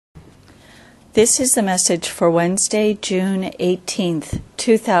This is the message for Wednesday, June 18th,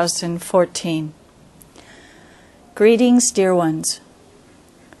 2014. Greetings, dear ones.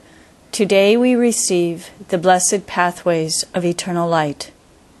 Today we receive the blessed pathways of eternal light.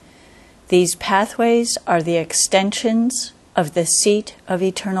 These pathways are the extensions of the seat of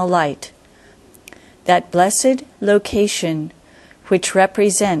eternal light, that blessed location which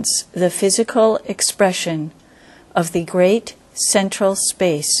represents the physical expression of the great central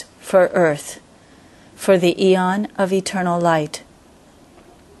space for Earth, for the eon of eternal light.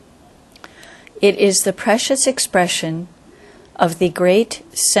 It is the precious expression of the great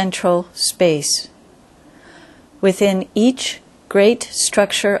central space. Within each great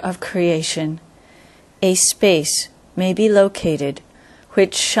structure of creation, a space may be located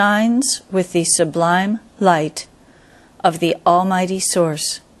which shines with the sublime light of the Almighty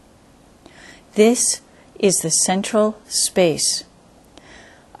Source. This is the central space,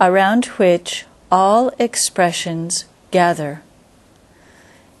 around which all expressions gather.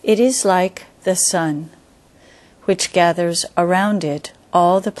 It is like the sun, which gathers around it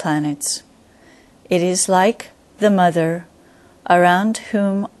all the planets. It is like the mother, around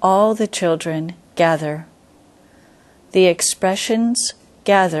whom all the children gather. The expressions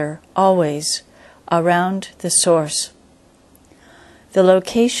gather always around the source. The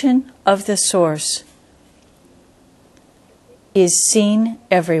location of the source is seen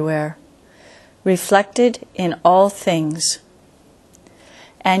everywhere, reflected in all things.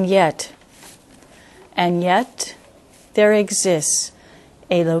 And yet, there exists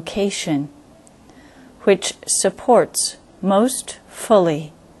a location which supports most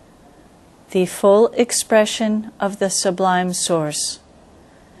fully the full expression of the sublime source,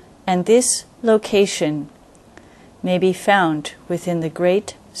 and this location may be found within the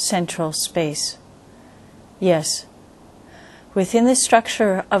great central space. Yes, within the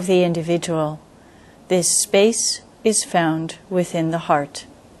structure of the individual, this space is found within the heart.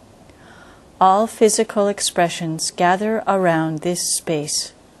 All physical expressions gather around this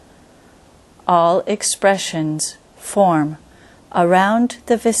space. All expressions form around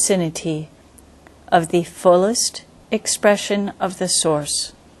the vicinity of the fullest expression of the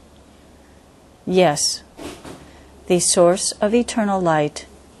Source. Yes, the Source of eternal light,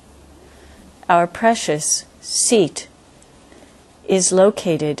 our precious seat, is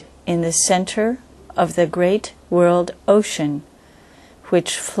located in the center of the great world ocean,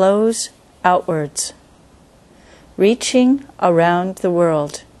 which flows outwards, reaching around the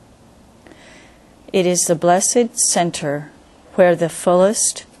world. It is the blessed center where the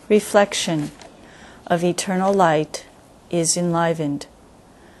fullest reflection of eternal light is enlivened.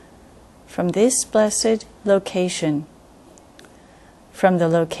 From this blessed location, from the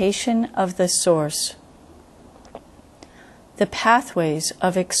location of the Source, the pathways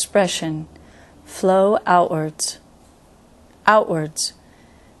of expression flow outwards,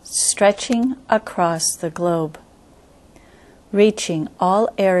 stretching across the globe, reaching all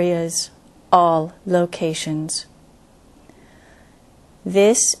areas, all locations.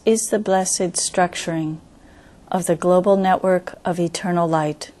 This is the blessed structuring of the global network of eternal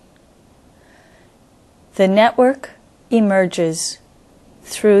light. The network emerges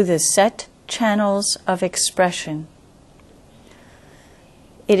through the set channels of expression.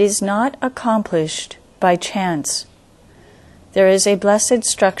 It is not accomplished by chance. There is a blessed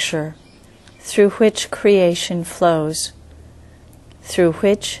structure through which creation flows, through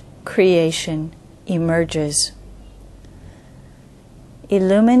which creation emerges.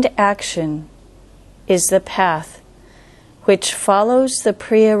 Illumined action is the path which follows the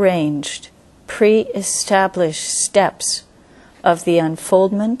prearranged, pre-established steps of the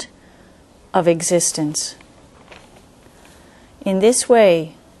unfoldment of existence. In this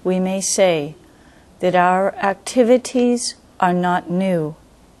way, we may say that our activities are not new.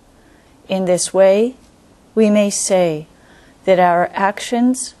 In this way, we may say that our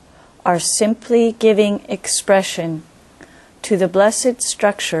actions are simply giving expression to the blessed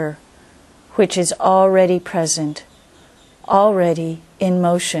structure which is already present, already in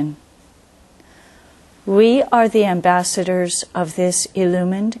motion. We are the ambassadors of this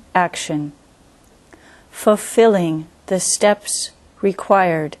illumined action, fulfilling the steps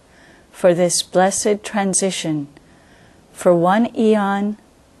required for this blessed transition from one eon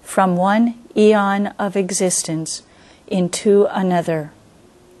of existence into another.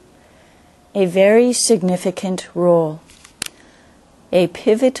 A very significant role, a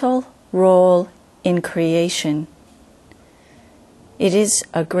pivotal role in creation. It is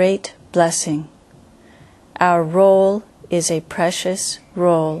a great blessing. Our role is a precious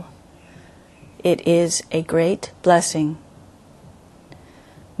role. It is a great blessing.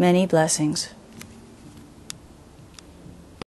 Many blessings.